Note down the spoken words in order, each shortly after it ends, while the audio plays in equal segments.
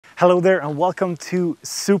Hello there and welcome to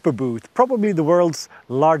Superbooth, probably the world's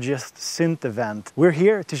largest synth event. We're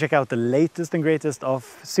here to check out the latest and greatest of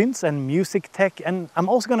synths and music tech, and I'm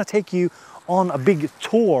also going to take you on a big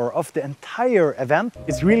tour of the entire event.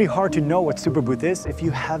 It's really hard to know what Superbooth is if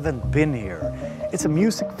you haven't been here. It's a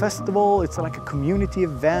music festival, it's like a community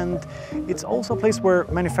event. It's also a place where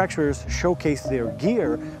manufacturers showcase their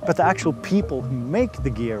gear, but the actual people who make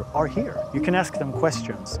the gear are here. You can ask them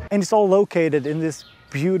questions. And it's all located in this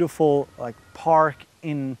beautiful park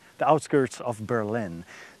in the outskirts of Berlin.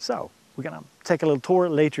 So we're gonna take a little tour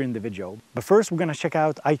later in the video. But first we're gonna check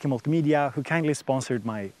out IK Multimedia, who kindly sponsored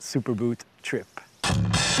my Superbooth trip.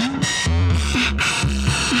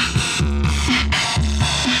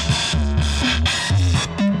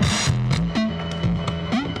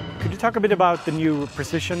 Could you talk a bit about the new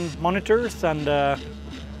precision monitors and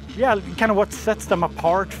yeah, kind of what sets them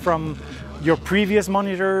apart from your previous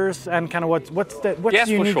monitors, and kind of what's the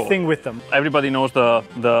unique thing with them? Everybody knows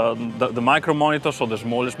the micro monitor, so the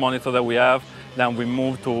smallest monitor that we have. Then we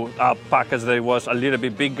moved to a package that was a little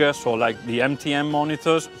bit bigger, so like the MTM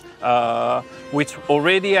monitors, which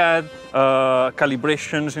already had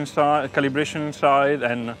calibration inside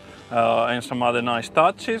and some other nice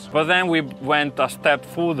touches. But then we went a step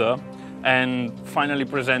further and finally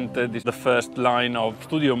presented the first line of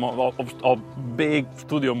big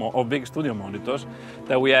studio monitors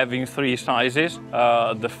that we have in three sizes: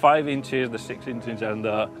 the 5 inches, the 6 inches, and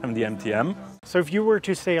the MTM. So if you were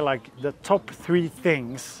to say like the top 3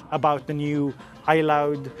 things about the new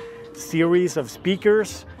iLoud series of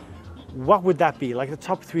speakers, what would that be? Like the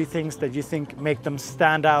top 3 things that you think make them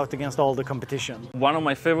stand out against all the competition? One of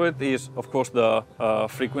my favorite is, of course, the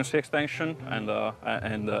frequency extension and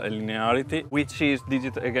linearity, which is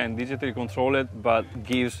digitally controlled, but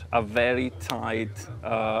gives a very tight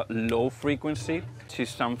low frequency, which is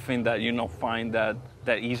something that you don't find that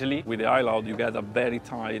easily. With the iLoud, you get a very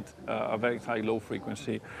tight low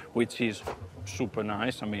frequency, which is super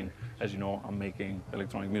nice. I mean, as you know, I'm making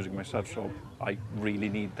electronic music myself, so I really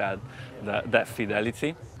need that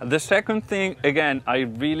fidelity. The second thing, again, I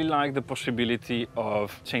really like the possibility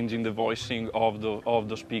of changing the voicing of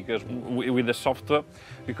the speakers with the software,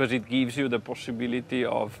 because it gives you the possibility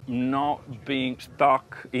of not being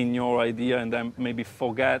stuck in your idea and then maybe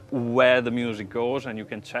forget where the music goes, and you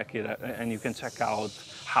can check it and you can check out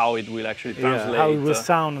how it will actually translate. How it will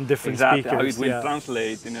sound on different speakers. How it will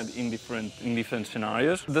translate in different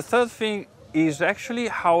scenarios. The third thing is actually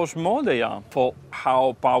how small they are, for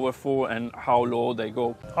how powerful and how low they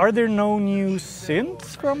go. Are there no new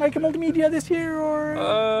synths from IK Multimedia this year,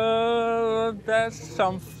 or? There's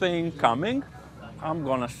something coming. I'm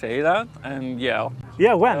gonna say that, and yeah.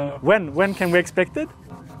 Yeah, when can we expect it?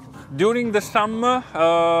 During the summer,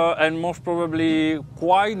 and most probably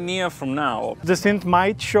quite near from now. The synth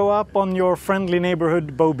might show up on your friendly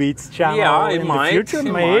neighborhood Bobeats channel in the future.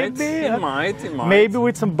 It might. Maybe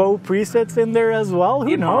with some Bo presets in there as well.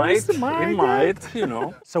 Who knows? It might, you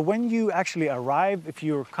know. So when you actually arrive, if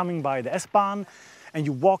you're coming by the S-Bahn and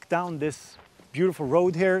you walk down this beautiful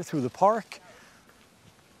road here through the park,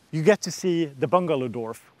 you get to see the Bungalow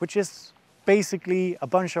Dorf, which is basically a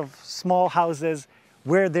bunch of small houses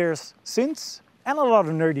where there's synths and a lot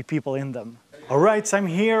of nerdy people in them. All right, so I'm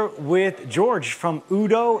here with George from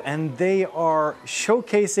UDO, and they are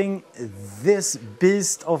showcasing this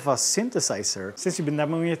beast of a synthesizer. Since you've been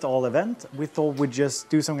demoing it all event, we thought we'd just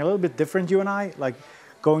do something a little bit different, you and I, like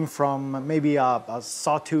going from maybe a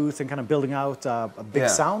sawtooth and kind of building out a big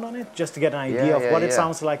sound on it, just to get an idea of what it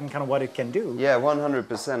sounds like and kind of what it can do. Yeah,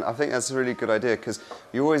 100%. I think that's a really good idea, because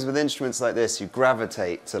you always, with instruments like this, you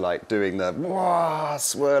gravitate to like doing the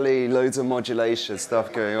swirly, loads of modulation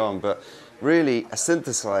stuff going on. But really, a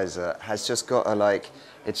synthesizer has just got to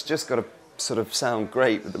it's just got to sort of sound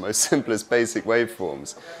great with the most simplest basic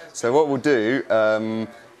waveforms. So what we'll do,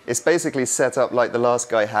 it's basically set up like the last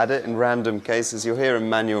guy had it in random cases. You'll hear in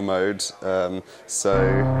manual mode. So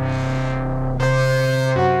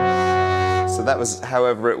that was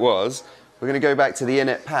however it was. We're going to go back to the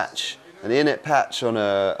init patch. And the init patch on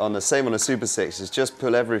a Super 6 is just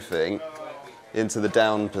pull everything into the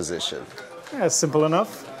down position. Yeah, simple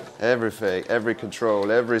enough. Everything, every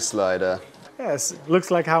control, every slider. Yes, looks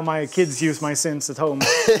like how my kids use my synths at home.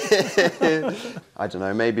 I don't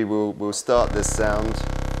know, maybe we'll start this sound.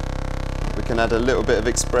 We can add a little bit of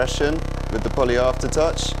expression with the poly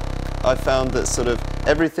aftertouch. I found that sort of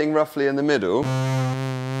everything roughly in the middle.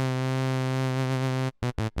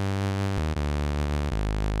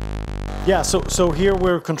 Yeah, so here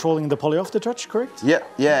we're controlling the poly aftertouch, correct? Yeah,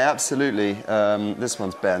 absolutely. This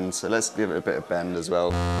one's bend, so let's give it a bit of bend as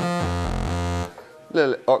well.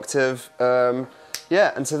 Little octave.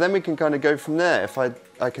 Yeah, and so then we can kind of go from there. If I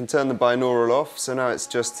can turn the binaural off, so now it's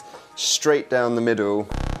just straight down the middle,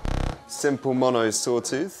 simple mono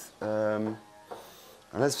sawtooth. And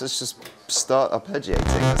let's just start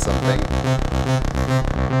arpeggiating or something.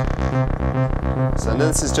 So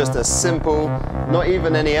this is just a simple, not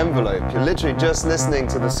even any envelope. You're literally just listening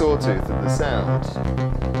to the sawtooth of the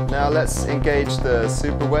sound. Now let's engage the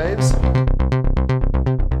super waves.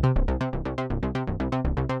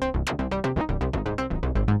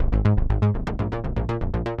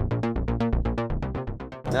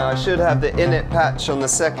 Now I should have the init patch on the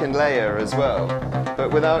second layer as well,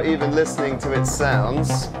 but without even listening to its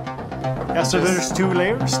sounds. Yeah, so there's 2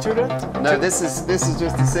 layers to that? No, this is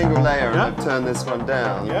just a single layer, and Yeah. I've turned this one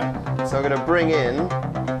down. Yeah. So I'm going to bring in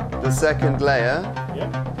the second layer.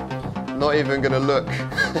 Yeah. Not even going to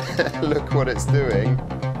look what it's doing.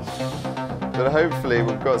 But hopefully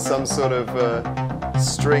we've got some sort of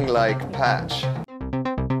string-like patch.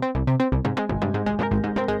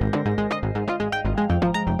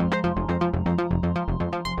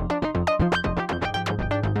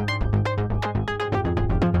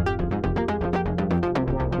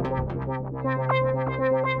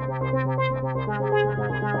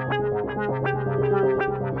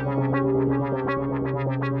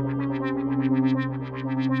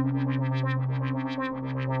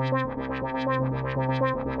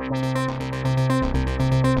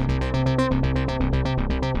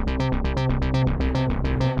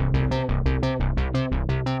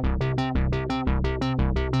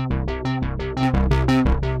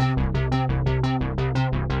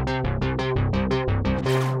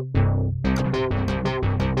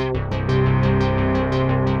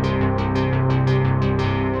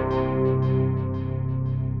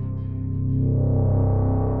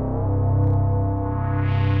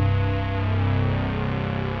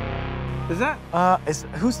 Is that?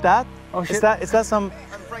 Who's that? Oh shit. Is that some?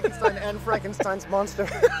 I'm Frankenstein and Frankenstein's monster.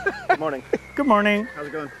 Good morning. Good morning. How's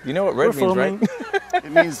it going? You know what red We're means, filming. right?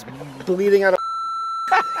 It means bleeding out of.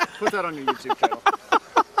 Put that on your YouTube channel.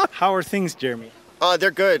 How are things, Jeremy?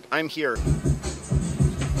 They're good. I'm here.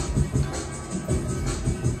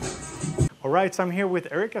 All right, so I'm here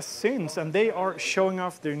with Erica Synths, and they are showing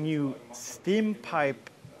off their new STEAMPIPE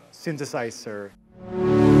synthesizer.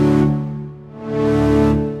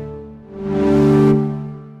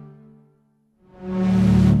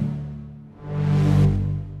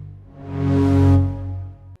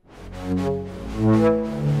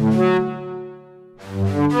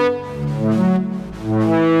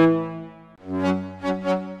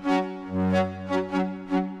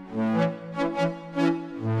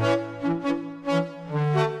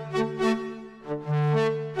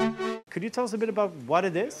 Could you tell us a bit about what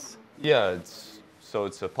it is? Yeah, it's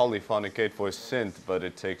a polyphonic 8-voice synth, but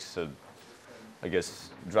it takes a, I guess,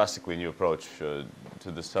 drastically new approach to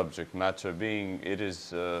the subject matter, being it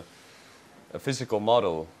is a physical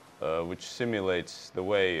model which simulates the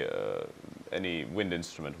way any wind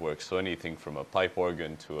instrument works. So anything from a pipe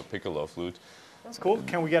organ to a piccolo flute. That's cool.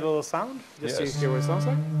 Can we get a little sound? Just Yes. to hear what it sounds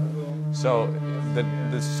like? So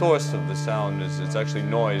the source of the sound is it's actually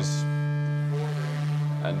noise.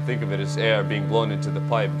 And think of it as air being blown into the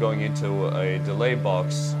pipe, going into a delay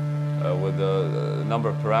box with a number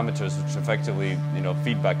of parameters which effectively,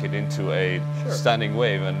 feedback it into a standing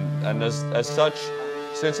wave. And as such,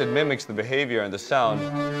 since it mimics the behavior and the sound,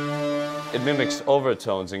 it mimics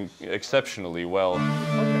overtones exceptionally well.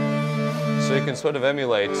 So you can sort of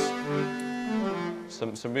emulate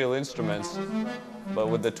some real instruments, but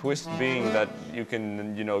with the twist being that you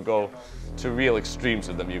can, go to real extremes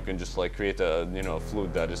of them. You can just like create a,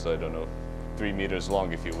 flute that is, I don't know, 3 meters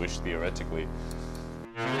long if you wish, theoretically.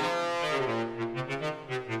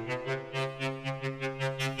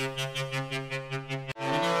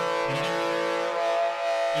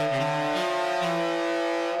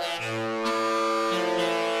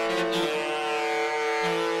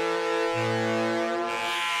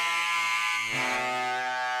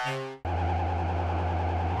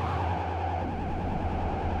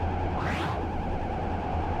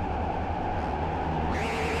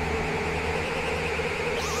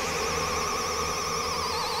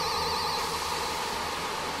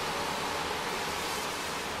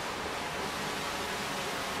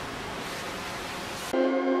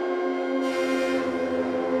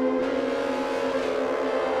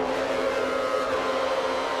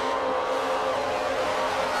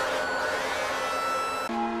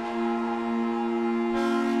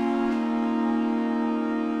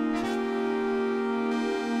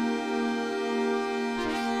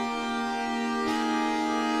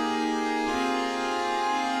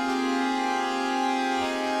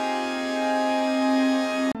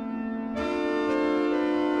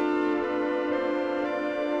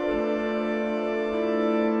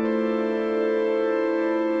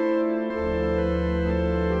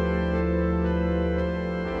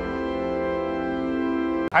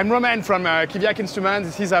 I'm Roman from Kiviak Instruments.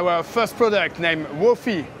 This is our first product named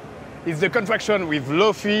Wofi. It's the contraction with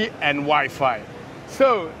Lofi and Wi-Fi.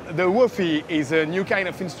 So the Wofi is a new kind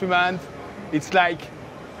of instrument. It's like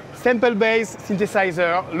sample-based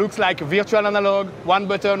synthesizer, looks like a virtual analog, one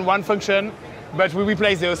button, one function, but we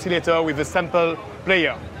replace the oscillator with a sample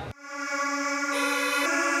player.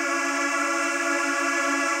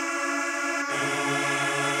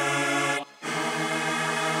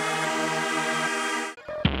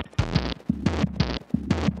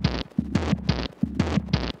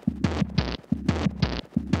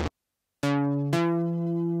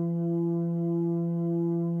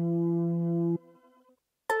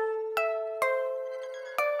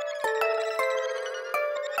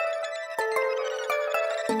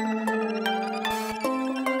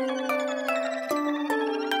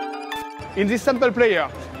 In this sample player,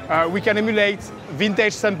 we can emulate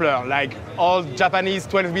vintage sampler, like old Japanese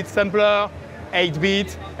 12-bit sampler,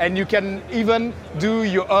 8-bit, and you can even do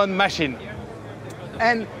your own machine.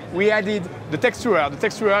 And we added the texturer. The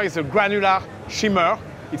texturer is a granular shimmer.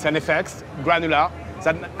 It's an effect, granular,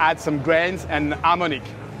 that adds some grains and harmonic.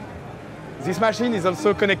 This machine is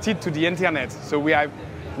also connected to the internet. So we have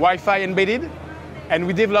Wi-Fi embedded, and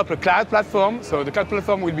we developed a cloud platform. So the cloud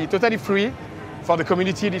platform will be totally free for the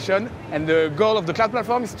community edition, and the goal of the cloud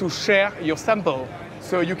platform is to share your sample.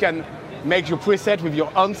 So you can make your preset with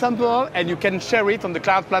your own sample, and you can share it on the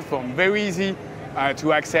cloud platform. Very easy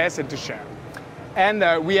to access and to share.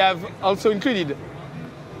 And we have also included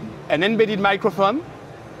an embedded microphone,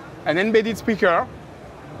 an embedded speaker,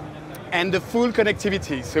 and the full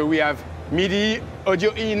connectivity. So we have MIDI,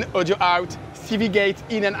 audio in, audio out, CV gate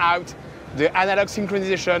in and out, the analog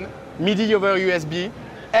synchronization, MIDI over USB,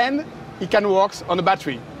 and it can work on a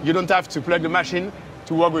battery. You don't have to plug the machine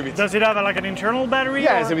to work with it. Does it have like an internal battery?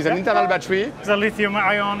 Yeah, there is an internal battery. Is it a lithium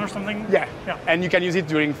ion or something? Yeah, and you can use it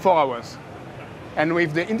during 4 hours. And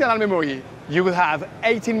with the internal memory, you will have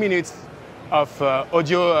 18 minutes of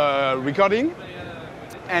audio recording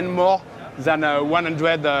and more than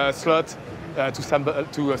 100 slots to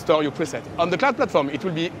store your preset. On the cloud platform, it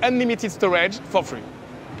will be unlimited storage for free.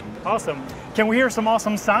 Awesome. Can we hear some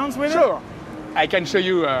awesome sounds with it? Sure. I can show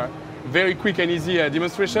you very quick and easy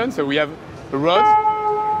demonstration. So we have a rod,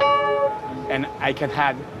 and I can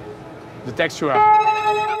add the texture.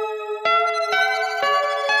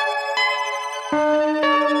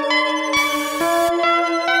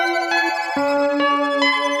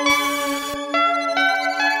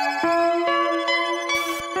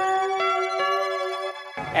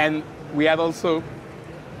 And we have also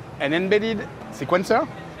an embedded sequencer.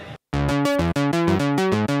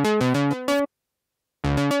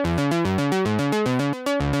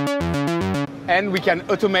 And we can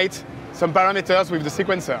automate some parameters with the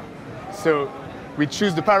sequencer. So we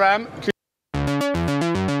choose the param.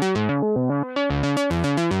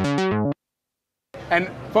 And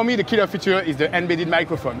for me, the killer feature is the embedded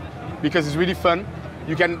microphone, because it's really fun.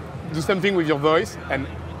 You can do something with your voice and,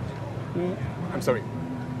 I'm sorry.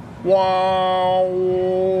 Wow.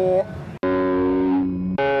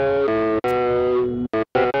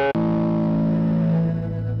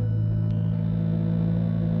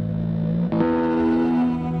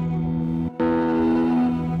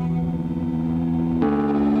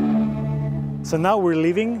 So now we're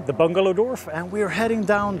leaving the bungalow dwarf and we're heading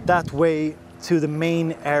down that way to the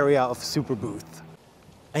main area of Superbooth.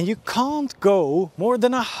 And you can't go more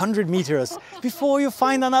than 100 meters before you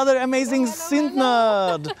find another amazing synth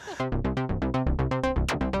nerd.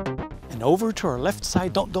 And over to our left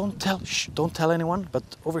side, don't tell anyone, but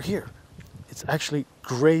over here, it's actually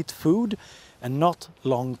great food and not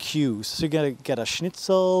long queues. So you're gonna get a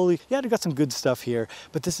schnitzel. Yeah, they got some good stuff here,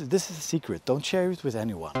 but this is a secret. Don't share it with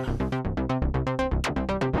anyone.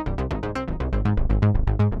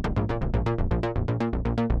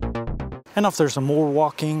 And after some more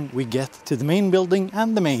walking, we get to the main building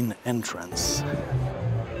and the main entrance.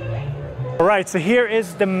 All right, so here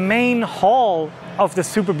is the main hall of the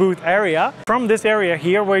Superbooth area. From this area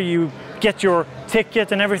here, where you get your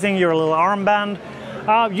ticket and everything, your little armband,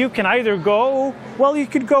 you can either go, well, you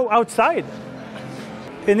could go outside.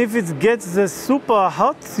 And if it gets super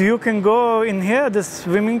hot, you can go in here, the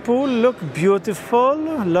swimming pool, look beautiful,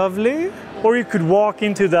 lovely. Or you could walk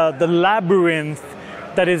into the labyrinth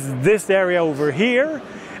that is this area over here,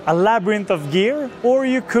 a labyrinth of gear, or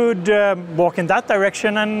you could walk in that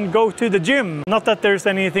direction and go to the gym. Not that there's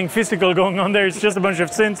anything physical going on there, it's just a bunch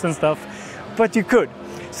of synths and stuff, but you could.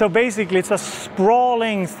 So basically it's a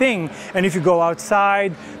sprawling thing, and if you go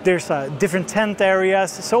outside, there's different tent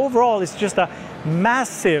areas. So overall it's just a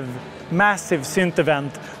massive synth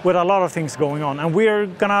event with a lot of things going on, and we're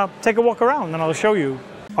gonna take a walk around and I'll show you.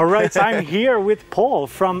 All right, so I'm here with Paul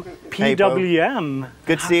from PWM.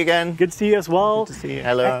 Good to see you again. Good to see you as well. Good to see you.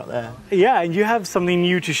 Hello out there. Yeah, and you have something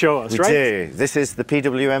new to show us, right? We do. This is the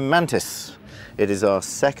PWM Mantis. It is our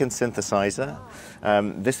second synthesizer.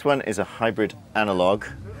 This one is a hybrid analog.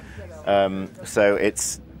 So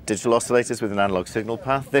it's digital oscillators with an analog signal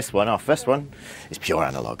path. This one, our first one, is pure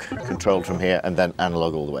analog, controlled from here and then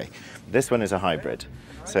analog all the way. This one is a hybrid.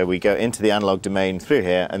 So we go into the analog domain through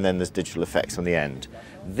here and then there's digital effects on the end.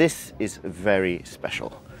 This is very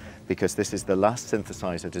special because this is the last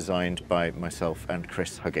synthesizer designed by myself and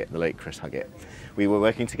Chris Huggett, the late Chris Huggett. We were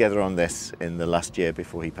working together on this in the last year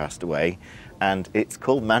before he passed away, and it's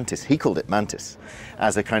called Mantis. He called it Mantis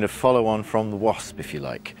as a kind of follow-on from the Wasp, if you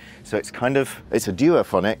like. So it's a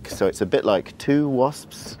duophonic, so it's a bit like two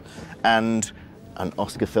Wasps and an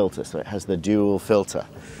Oscar filter. So it has the dual filter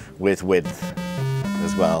with width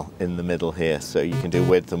as well in the middle here. So you can do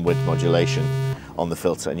width and width modulation on the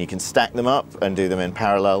filter, and you can stack them up and do them in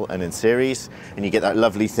parallel and in series, and you get that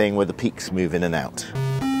lovely thing where the peaks move in and out.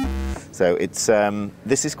 So it's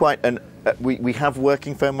this is quite an we have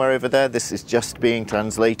working firmware over there. This is just being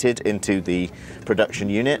translated into the production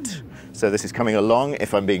unit, so this is coming along.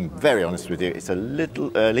 If I'm being very honest with you, it's a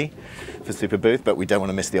little early for Superbooth, but we don't want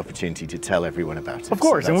to miss the opportunity to tell everyone about it. Of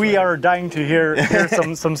course, so and we are dying to hear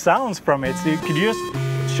some sounds from it. So could you just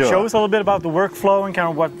show us a little bit about the workflow and kind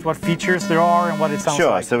of what features there are and what it sounds like?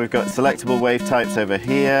 Sure, so we've got selectable wave types over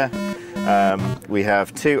here. We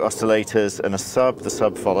have two oscillators and a sub. The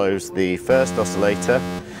sub follows the first oscillator.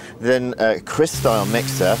 Then a Chris-style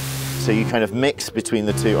mixer, so you kind of mix between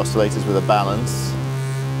the two oscillators with a balance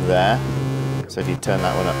there. So if you turn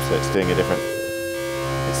that one up, so it's doing a different...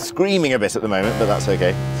 It's screaming a bit at the moment, but that's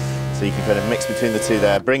okay. So you can kind of mix between the two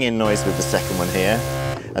there, bring in noise with the second one here.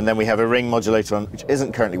 And then we have a ring modulator on, which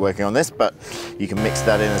isn't currently working on this, but you can mix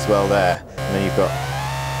that in as well there. And then you've got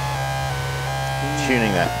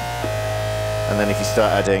tuning there. And then if you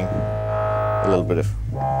start adding a little bit of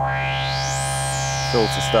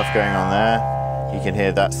filter stuff going on there, you can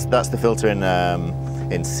hear that's the filter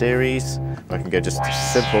in series. I can go just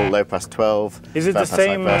simple low pass 12. Is it the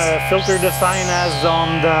same filter design as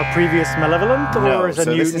on the previous Malevolent, or is it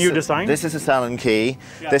a new design? This is a Salon key.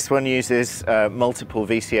 Yeah. This one uses multiple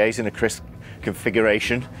VCAs in a crisp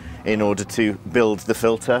configuration in order to build the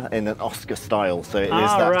filter in an Oscar style. So it is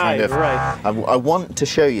that kind of. Right. I want to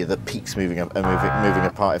show you the peaks moving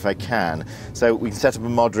apart if I can. So we can set up a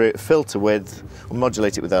moderate filter width, we'll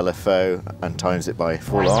modulate it with LFO and times it by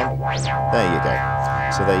full on. There you go.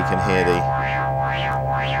 So there you can hear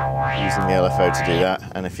using the LFO to do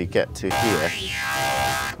that. And if you get to here,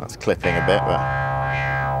 that's clipping a bit, but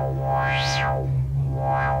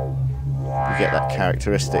you get that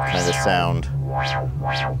characteristic kind of sound,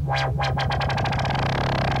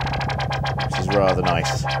 which is rather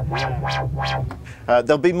nice.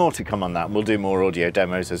 There'll be more to come on that. We'll do more audio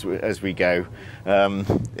demos as we go.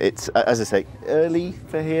 It's, as I say, early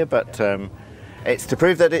for here, but it's to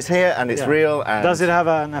prove that it's here and it's real. And does it have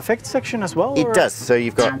an effect section as well? It does. So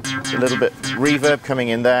you've got a little bit reverb coming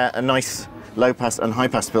in there, a nice low pass and high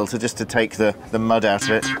pass filter just to take the mud out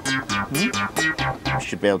of it. You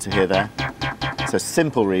should be able to hear there. So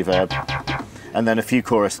simple reverb. And then a few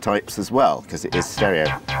chorus types as well, because it is stereo.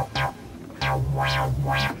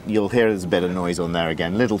 You'll hear there's a bit of noise on there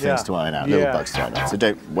again, little things to iron out, little bugs to iron out, so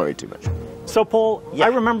don't worry too much. So Paul, I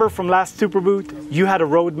remember from last Superbooth, you had a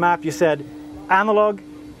roadmap. You said analog,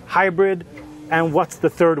 hybrid, and what's the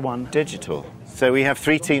third one? Digital. So we have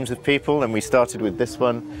 3 teams of people, and we started with this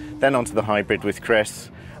one, then onto the hybrid with Chris,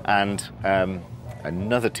 and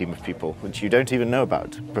another team of people, which you don't even know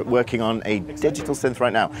about, but working on a digital synth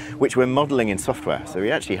right now, which we're modeling in software. So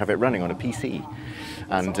we actually have it running on a PC.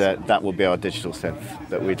 And that will be our digital synth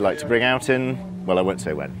that we'd like to bring out in, well, I won't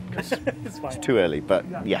say when, because it's too early, but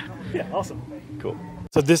yeah. Yeah, awesome. Cool.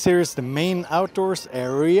 So this here is the main outdoors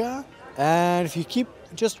area. And if you keep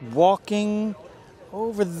just walking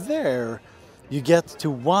over there, you get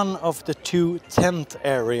to one of the 2 tent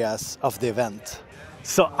areas of the event.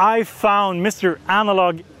 So I found Mr.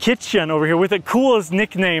 Analog Kitchen over here with the coolest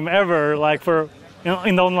nickname ever, like for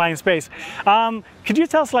in the online space. Could you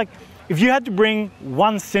tell us, like, if you had to bring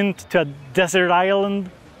one synth to a desert island,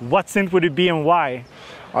 what synth would it be and why?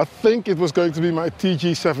 I think it was going to be my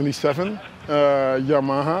TG77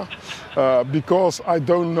 Yamaha, because I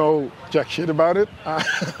don't know jack shit about it.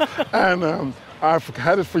 And I've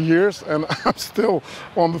had it for years, and I'm still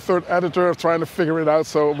on the 3rd editor of trying to figure it out.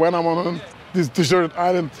 So when I'm on this deserted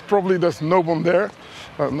island, probably there's no one there,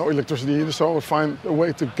 no electricity either, so I'll find a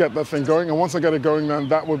way to get that thing going. And once I get it going, then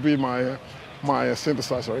that would be my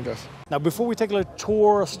synthesizer, I guess. Now, before we take a little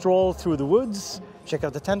tour, a stroll through the woods, check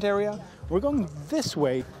out the tent area. We're going this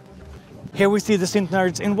way. Here we see the synth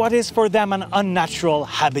nerds in what is for them an unnatural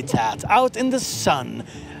habitat, out in the sun.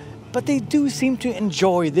 But they do seem to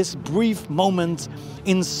enjoy this brief moment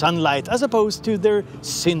in sunlight as opposed to their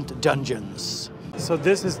synth dungeons. So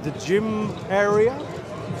this is the gym area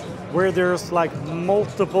where there's like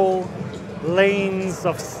multiple lanes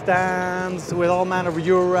of stands with all manner of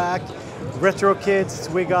URAC, retro kits.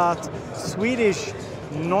 We got Swedish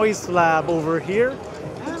NoiseLab over here,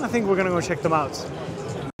 and I think we're gonna go check them out.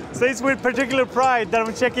 So it's with particular pride that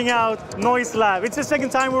I'm checking out NoiseLab. It's the second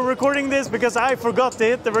time we're recording this because I forgot to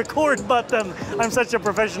hit the record button. I'm such a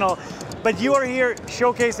professional. But you are here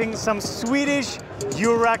showcasing some Swedish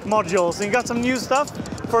URAC modules. And you got some new stuff.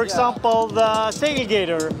 For example, the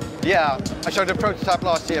Tailgater. Yeah, I showed a prototype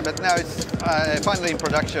last year, but now it's finally in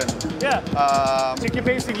production. Yeah, so you can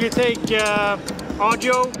basically take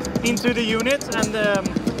audio into the unit and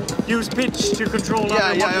use pitch to control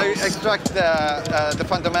other modules. Yeah, extract the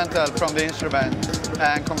fundamental from the instrument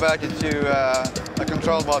and convert it to a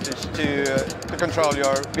control voltage to control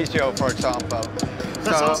your VCO, for example.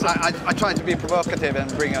 That's so awesome. I try to be provocative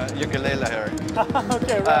and bring a ukulele here.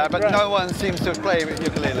 Okay, right, but right. no one seems to play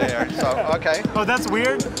ukulele here, so okay. Oh, that's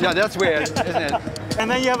weird? Yeah, that's weird, isn't it? And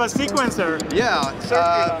then you have a sequencer. Yeah,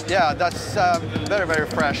 yeah, that's very, very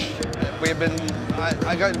fresh. We've been,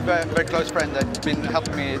 I got a very close friend that's been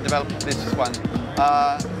helping me develop this one.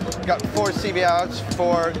 Got 4 CV outs,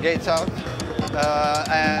 4 gates out,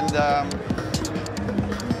 and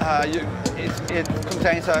it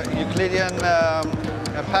contains a Euclidean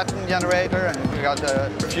pattern generator, and we got a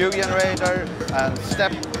fugue generator and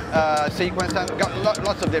step sequence, and got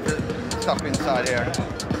lots of different stuff inside here.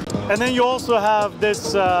 And then you also have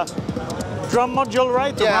this drum module,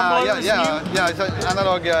 right? Yeah, it's an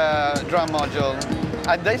analog drum module.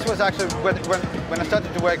 And this was actually when I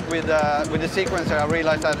started to work with the sequencer, I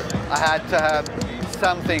realized that I had to have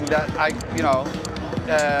something that I,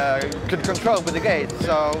 could control with the gate.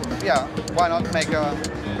 So yeah, why not make a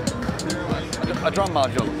drum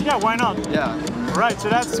module? Yeah, why not? Yeah. Right, so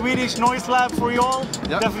that's Swedish NoiseLab for you all.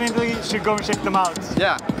 Yep. Definitely should go and check them out.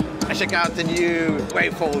 Yeah. And check out the new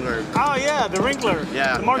wave folder. Oh yeah, the Wrinkler.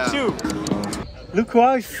 Yeah. The Mark II. Look who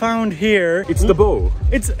I found here. It's the bow.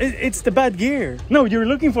 It's the bad gear. No, you're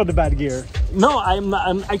looking for the bad gear. No,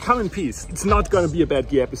 I come in peace. It's not gonna be a bad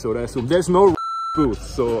gear episode, I assume. There's no booth,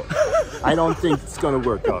 so I don't think it's gonna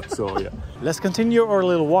work out, so yeah. Let's continue our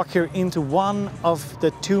little walk here into one of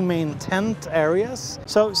the 2 main tent areas.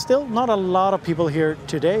 So still not a lot of people here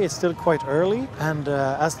today. It's still quite early, and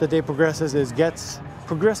as the day progresses, it gets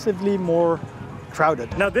progressively more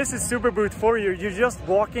crowded. Now this is Superbooth for you. You're just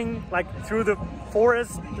walking like through the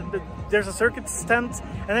forest. There's a circuits tent,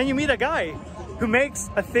 and then you meet a guy who makes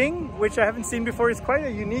a thing which I haven't seen before. It's quite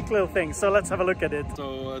a unique little thing, so let's have a look at it.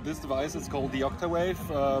 So this device is called the Octawave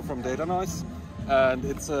from Data Noise, and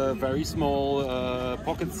it's a very small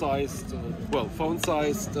pocket-sized,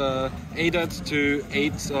 phone-sized 8 to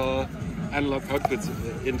 8 analog outputs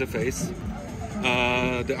interface.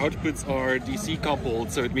 The outputs are DC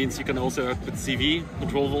coupled, so it means you can also output CV,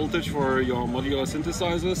 control voltage for your modular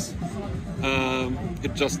synthesizers.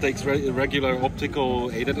 It just takes regular optical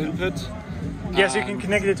ADAT input. Yes, you can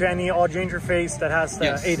connect it to any audio interface that has the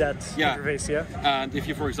ADAT interface, yeah? And if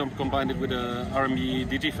you, for example, combine it with a RMB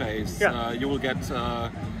digiphase, you will get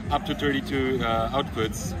up to 32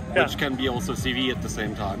 outputs, which can be also CV at the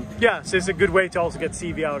same time. Yeah, so it's a good way to also get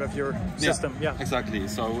CV out of your system. Yeah, exactly.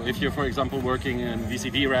 So if you're, for example, working in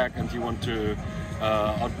VCD rack and you want to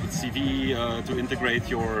output CV to integrate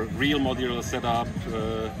your real modular setup,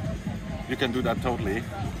 you can do that totally.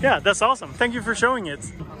 Yeah, that's awesome. Thank you for showing it.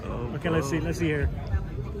 Okay, let's see here.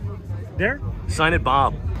 There? Sign it,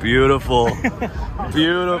 Bob. Beautiful.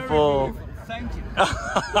 Beautiful. Thank you.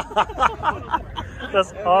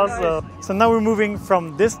 That's awesome. So now we're moving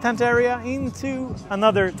from this tent area into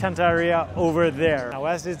another tent area over there. Now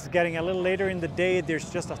as it's getting a little later in the day, there's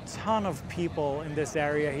just a ton of people in this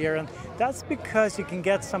area here, and that's because you can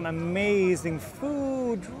get some amazing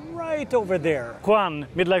food right over there. Juan,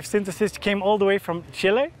 Midlife Synthesist, came all the way from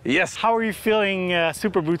Chile. Yes. How are you feeling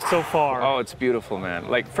Superbooth so far? Oh, it's beautiful, man.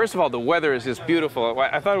 Like, first of all, the weather is just beautiful.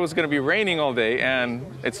 I thought it was going to be raining all day, and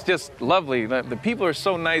it's just lovely. The people are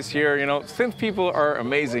so nice here. Synth people are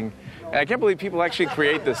amazing. And I can't believe people actually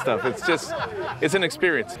create this stuff. It's an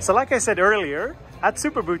experience. So like I said earlier, at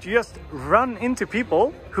Superbooth, you just run into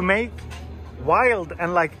people who make wild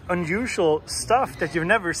and like unusual stuff that you've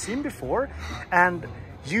never seen before. And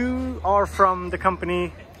you are from the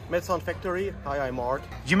company Medsound Factory. Hi, I'm Mark.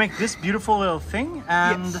 You make this beautiful little thing,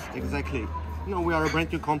 and yes, exactly. No, we are a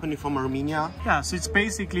brand new company from Armenia. Yeah, so it's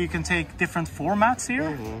basically you can take different formats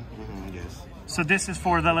here. Yes. So this is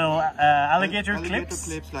for the little alligator clips. Alligator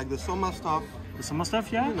clips like the Soma stuff. The Soma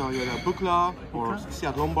stuff, yeah. You know, you have Buchla or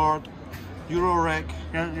Seat Lombard, Eurorec.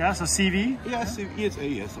 Yeah, so CV. Yes,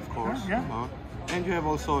 yes, of course. Yeah. And you have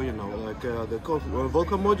also, you know, like the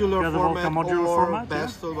vocal modular format,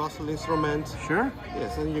 bass instrument. Sure.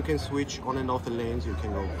 Yes, and you can switch on and off the lanes. You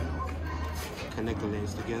can go, connect the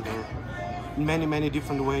lanes together in many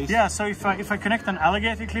different ways. Yeah. So if I connect an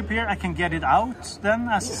alligator clip here, I can get it out then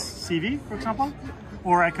as CV, for example,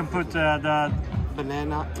 or I can put the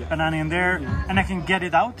banana in there, and I can get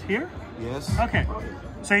it out here. Yes. Okay.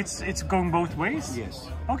 So it's going both ways. Yes.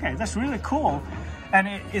 Okay, that's really cool.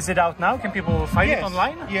 And is it out now? Can people find it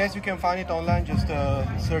online? Yes, you can find it online. Just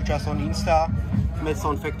search us on Insta,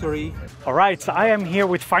 Medsound Factory. All right, so I am here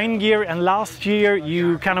with Finegear, and last year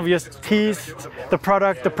you kind of just teased the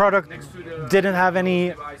product. The product didn't have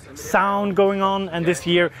any sound going on, and this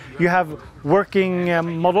year you have working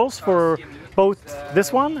models for both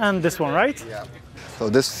this one and this one, right? Yeah. So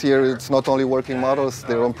this year it's not only working models,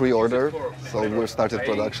 they're on pre-order, so we started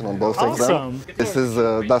production on both of them. This is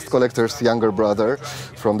Dust Collector's younger brother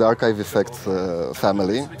from the Archive Effects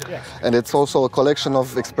family, and it's also a collection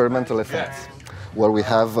of experimental effects, where we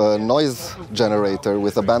have a noise generator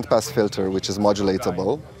with a bandpass filter which is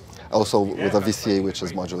modulatable, also with a VCA which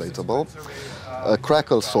is modulatable, a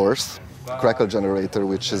crackle source, crackle generator,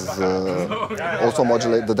 which is also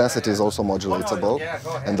modulate. The density is also modulatable,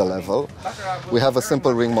 and the level. We have a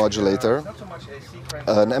simple ring modulator,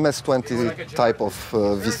 an MS-20 type of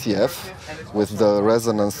VCF with the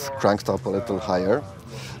resonance cranked up a little higher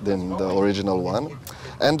than the original one,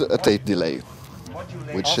 and a tape delay,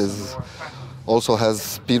 which is also has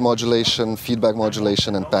speed modulation, feedback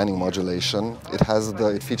modulation, and panning modulation.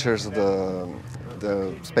 It features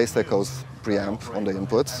the Space Echoes preamp on the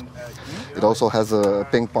inputs. It also has a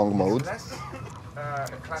ping pong mode,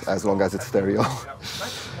 as long as it's stereo.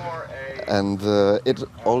 And it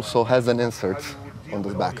also has an insert on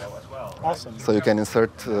the back. Awesome. So you can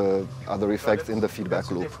insert other effects in the feedback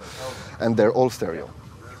loop. And they're all stereo.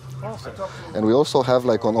 Awesome. And we also have,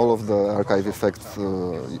 like on all of the Archive Effects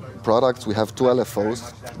products, we have two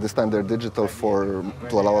LFOs. This time they're digital to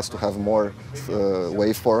allow us to have more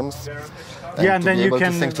waveforms. And then you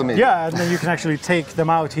can and then you can actually take them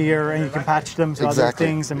out here and you can patch them to other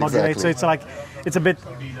things and modulate. So it's like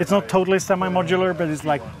it's not totally semi-modular, but it's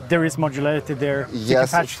like there is modularity there. Yes, you can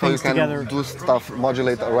patch so things you can together. do stuff,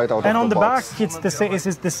 modulate right out and of on the box. back, it's the same. Is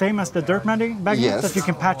it the same as the dirt bag? Yes. That you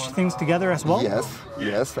can patch things together as well.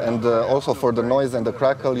 Yes, and also for the noise and the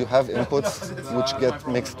crackle, you have inputs which get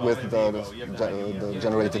mixed with the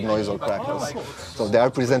generated noise or crackles. So they are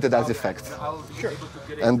presented as effects. Sure.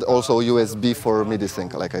 And also USB for MIDI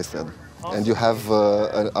sync, like I said. And you have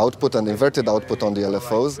an inverted output on the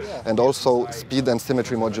LFOs, and also speed and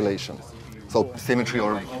symmetry modulation. So symmetry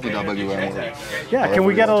or PWM. Yeah, can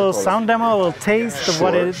we get a little sound demo, a little taste of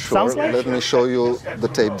what it sounds like? Let me show you the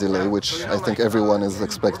tape delay, which I think everyone is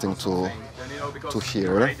expecting to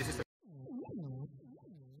hear.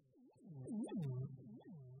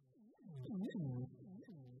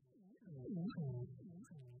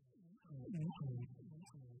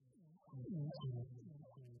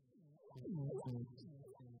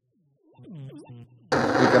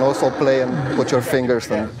 You can also play and put your fingers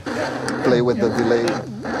and play with the delay.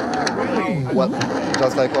 Well,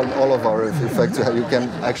 just like on all of our effects, you can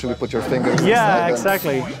actually put your fingers. Yeah,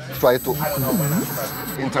 exactly. Try to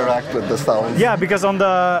interact with the sound. Yeah, because on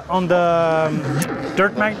the on the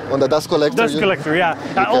dust collector.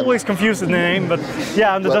 I always confuse the name, but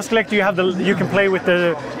yeah, on the dust collector you can play with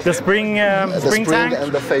the spring tank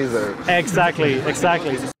and the phaser.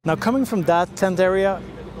 Exactly. Now coming from that tent area,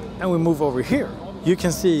 and we move over here, you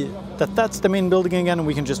can see that that's the main building again, and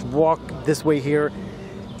we can just walk this way here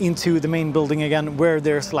into the main building again, where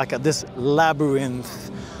there's like this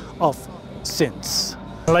labyrinth of synths.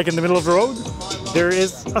 Like in the middle of the road, there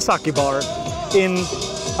is a sake bar in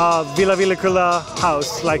Villa Villicula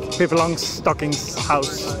house, like Pippi Longstocking's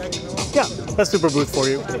house. Yeah, that's Superbooth for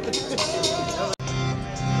you.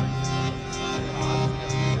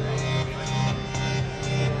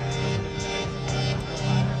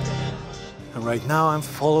 And right now I'm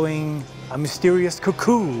following a mysterious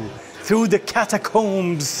cuckoo through the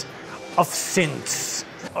catacombs of synths.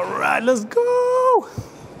 All right, let's go!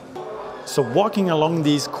 So walking along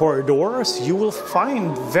these corridors, you will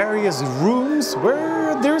find various rooms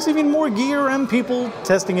where there's even more gear and people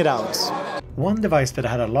testing it out. One device that I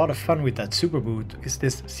had a lot of fun with at Superbooth is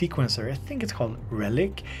this sequencer. I think it's called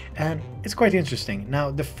Relic, and it's quite interesting.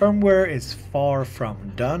 Now, the firmware is far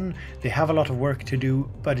from done. They have a lot of work to do,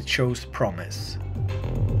 but it shows promise.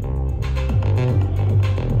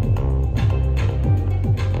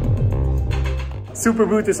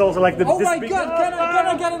 Superbooth is also like the... Oh my god, can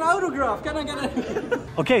I get an autograph? Can I get it?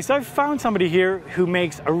 Okay, so I found somebody here who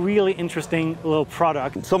makes a really interesting little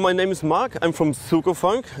product. So my name is Mark, I'm from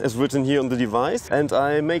Sukofunk, as written here on the device, and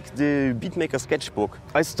I make the Beatmaker sketchbook.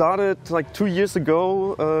 I started like 2 years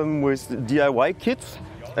ago with DIY kits,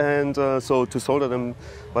 and so to solder them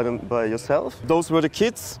by yourself. Those were the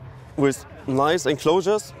kits with nice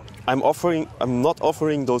enclosures. I'm not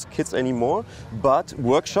offering those kits anymore, but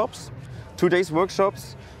workshops. 2 days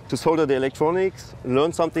workshops to solder the electronics,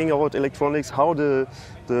 learn something about electronics, how the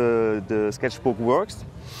sketchbook works.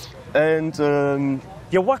 And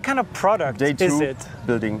yeah, what kind of product is it?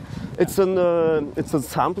 Building. It's a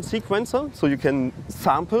sample sequencer, so you can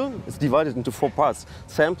sample. It's divided into 4 parts: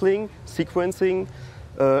 sampling, sequencing,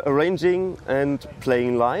 arranging, and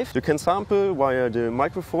playing live. You can sample via the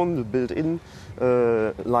microphone, the built-in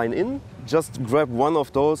line in. Just grab one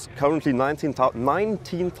of those currently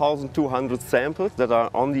 19,200 samples that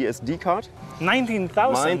are on the SD card.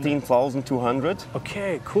 19,000? 19,200.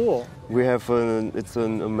 Okay, cool. We have it's a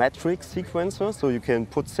matrix sequencer, so you can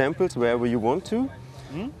put samples wherever you want to.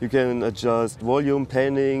 You can adjust volume,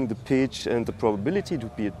 panning, the pitch, and the probability to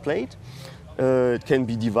be played. It can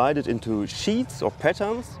be divided into sheets or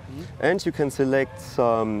patterns, and you can select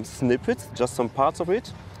some snippets, just some parts of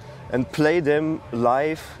it, and play them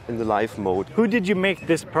live in the live mode. Who did you make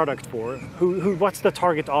this product for? What's the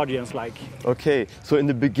target audience like? Okay, so in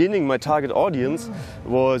the beginning my target audience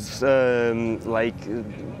was like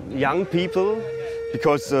young people,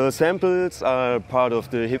 because samples are part of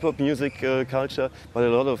the hip-hop music culture, but a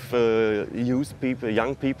lot of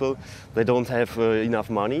young people, they don't have enough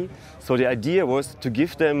money. So the idea was to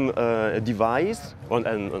give them a device,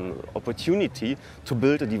 an opportunity to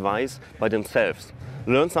build a device by themselves.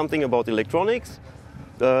 Learn something about electronics,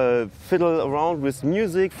 fiddle around with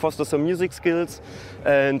music, foster some music skills,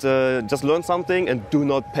 and just learn something and do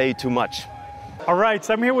not pay too much. All right,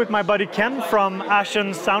 so I'm here with my buddy Ken from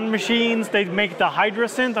Ashen Sound Machines. They make the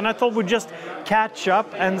HydraSynth, and I thought we'd just catch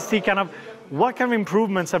up and see kind of what kind of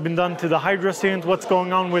improvements have been done to the HydraSynth, what's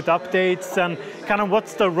going on with updates, and kind of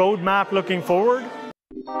what's the roadmap looking forward.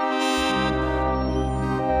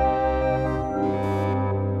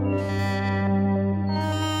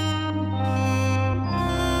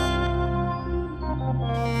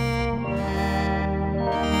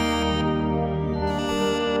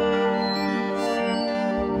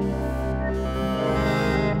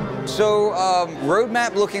 So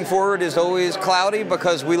roadmap looking forward is always cloudy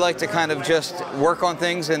because we like to kind of just work on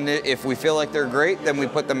things, and if we feel like they're great, then we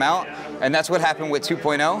put them out. And that's what happened with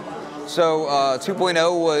 2.0. So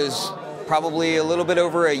 2.0 was probably a little bit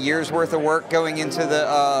over a year's worth of work going into the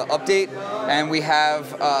update, and we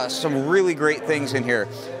have some really great things in here.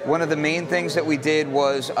 One of the main things that we did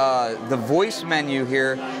was the voice menu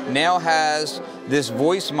here now has this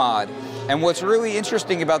voice mod. And what's really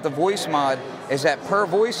interesting about the voice mod is that per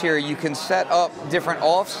voice here, you can set up different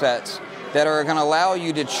offsets that are going to allow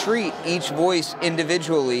you to treat each voice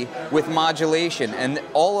individually with modulation. And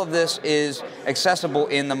all of this is accessible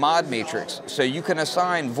in the mod matrix. So you can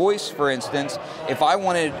assign voice, for instance. If I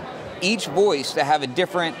wanted each voice to have a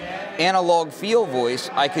different analog feel voice,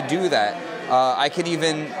 I could do that. I could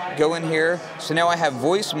even go in here. So now I have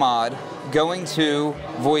voice mod going to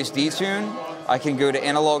voice detune. I can go to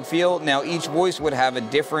analog feel. Now each voice would have a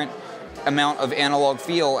different amount of analog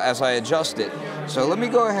feel as I adjust it. So let me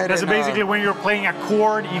go ahead so basically when you're playing a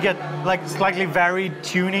chord, you get like slightly varied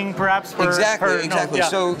tuning perhaps per Exactly. note.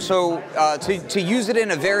 Yeah. So to use it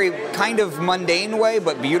in a very kind of mundane way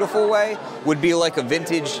but beautiful way would be like a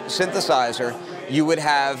vintage synthesizer. You would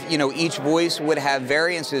have, you know, each voice would have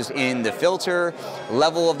variances in the filter,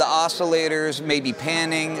 level of the oscillators, maybe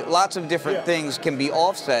panning, lots of different things can be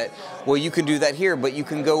offset. Well, you can do that here, but you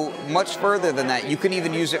can go much further than that. You can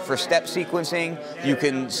even use it for step sequencing. You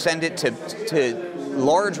can send it to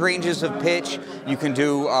large ranges of pitch. You can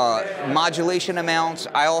do modulation amounts.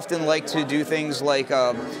 I often like to do things like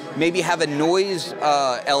maybe have a noise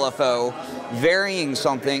LFO varying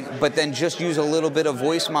something, but then just use a little bit of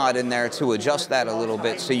voice mod in there to adjust that a little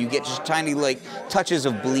bit, so you get just tiny like touches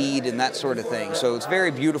of bleed and that sort of thing. So it's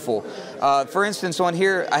very beautiful. For instance, on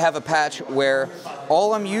here I have a patch where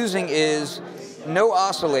all I'm using is no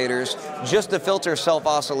oscillators, just the filter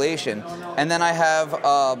self-oscillation, and then I have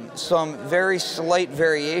some very slight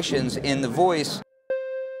variations in the voice.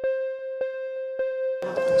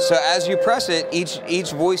 So as you press it,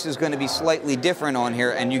 each voice is going to be slightly different on here,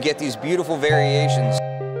 and you get these beautiful variations.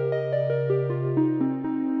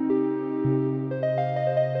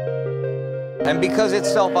 And because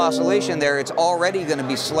it's self-oscillation there, it's already going to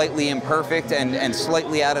be slightly imperfect and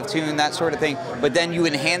slightly out of tune, that sort of thing. But then you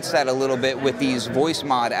enhance that a little bit with these voice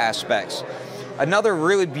mod aspects. Another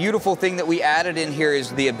really beautiful thing that we added in here is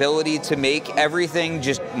the ability to make everything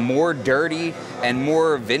just more dirty and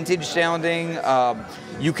more vintage sounding.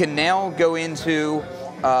 You can now go into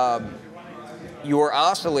your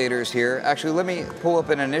oscillators here. Actually, let me pull up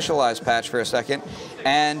an initialize patch for a second.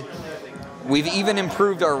 And we've even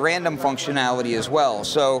improved our random functionality as well.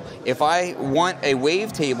 So if I want a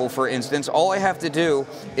wavetable, for instance, all I have to do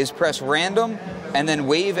is press random and then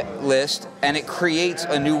wave list, and it creates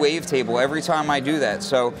a new wavetable every time I do that.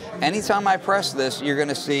 So anytime I press this, you're going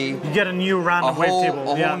to see you get a new random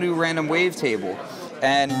wavetable. A whole new random wavetable.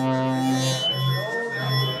 And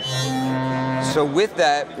so with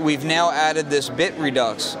that, we've now added this bit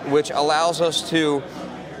redux, which allows us to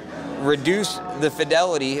reduce the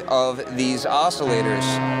fidelity of these oscillators.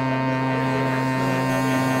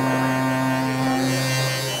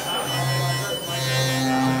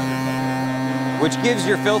 Which gives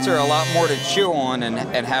your filter a lot more to chew on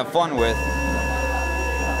and have fun with.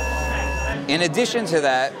 In addition to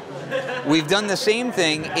that, we've done the same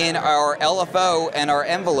thing in our LFO and our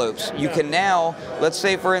envelopes. You can now, let's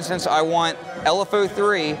say for instance, I want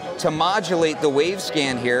LFO3 to modulate the wave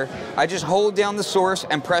scan here. I just hold down the source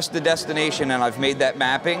and press the destination, and I've made that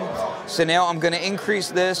mapping. So now I'm going to increase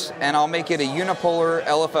this, and I'll make it a unipolar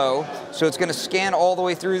LFO. So it's going to scan all the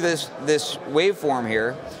way through this waveform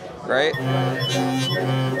here, right?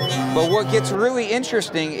 But what gets really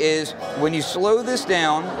interesting is when you slow this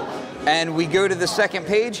down, and we go to the second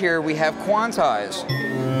page here, we have quantize.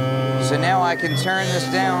 So now I can turn this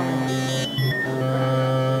down,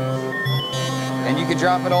 and you can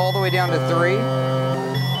drop it all the way down to 3.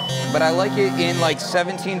 But I like it in like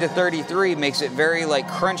 17 to 33, makes it very like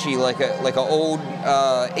crunchy, like a old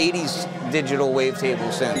 80s digital wavetable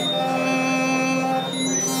synth.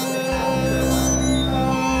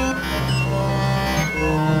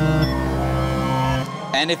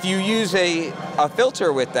 And if you use a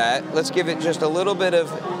filter with that, let's give it just a little bit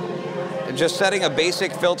of, just setting a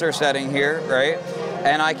basic filter setting here, right?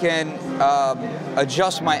 And I can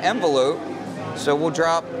adjust my envelope. So we'll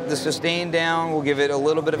drop the sustain down, we'll give it a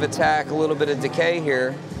little bit of attack, a little bit of decay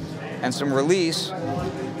here, and some release,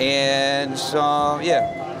 and some,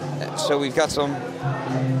 yeah. So we've got some,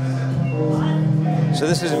 so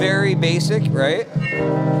this is very basic, right?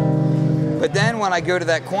 But then when I go to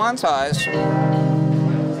that quantize,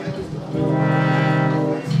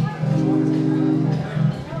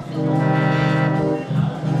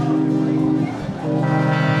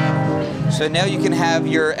 so now you can have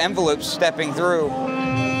your envelopes stepping through.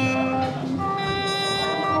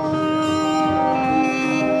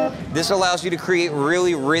 This allows you to create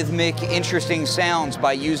really rhythmic, interesting sounds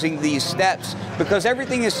by using these steps, because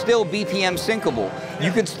everything is still BPM syncable.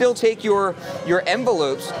 You can still take your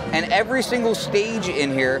envelopes, and every single stage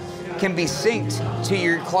in here can be synced to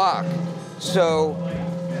your clock. So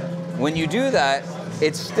when you do that,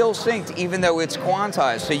 it's still synced even though it's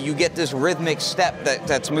quantized, so you get this rhythmic step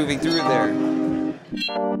that's moving through there.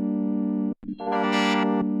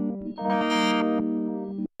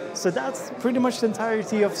 So that's pretty much the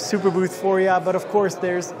entirety of Superbooth for you, but of course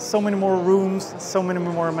there's so many more rooms, so many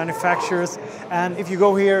more manufacturers, and if you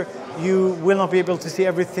go here, you will not be able to see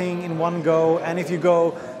everything in one go, and if you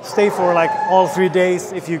go, stay for like all 3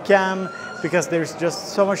 days if you can, because there's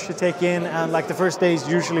just so much to take in, and like the first day is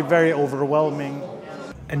usually very overwhelming.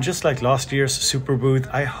 And just like last year's Superbooth,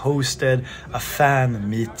 I hosted a fan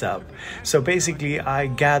meetup. So basically I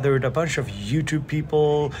gathered a bunch of YouTube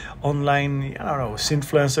people, online, I don't know,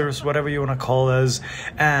 synfluencers, whatever you want to call us,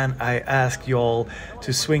 and I asked y'all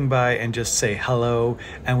to swing by and just say hello,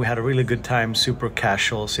 and we had a really good time, super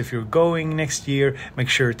casual. So if you're going next year, make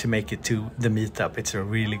sure to make it to the meetup. It's a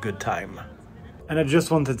really good time. And I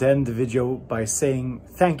just wanted to end the video by saying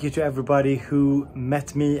thank you to everybody who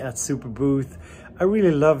met me at Superbooth. I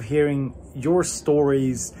really love hearing your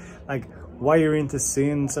stories, like why you're into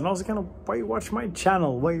synths, and also kind of why you watch my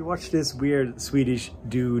channel, why you watch this weird Swedish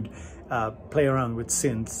dude play around with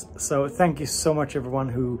synths. So thank you so much everyone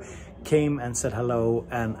who came and said hello,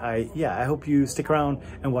 and I hope you stick around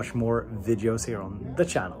and watch more videos here on the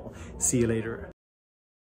channel. See you later.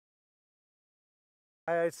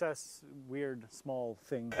 It's a weird small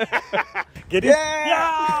thing. Get it?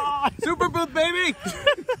 Yeah! Superbooth, baby!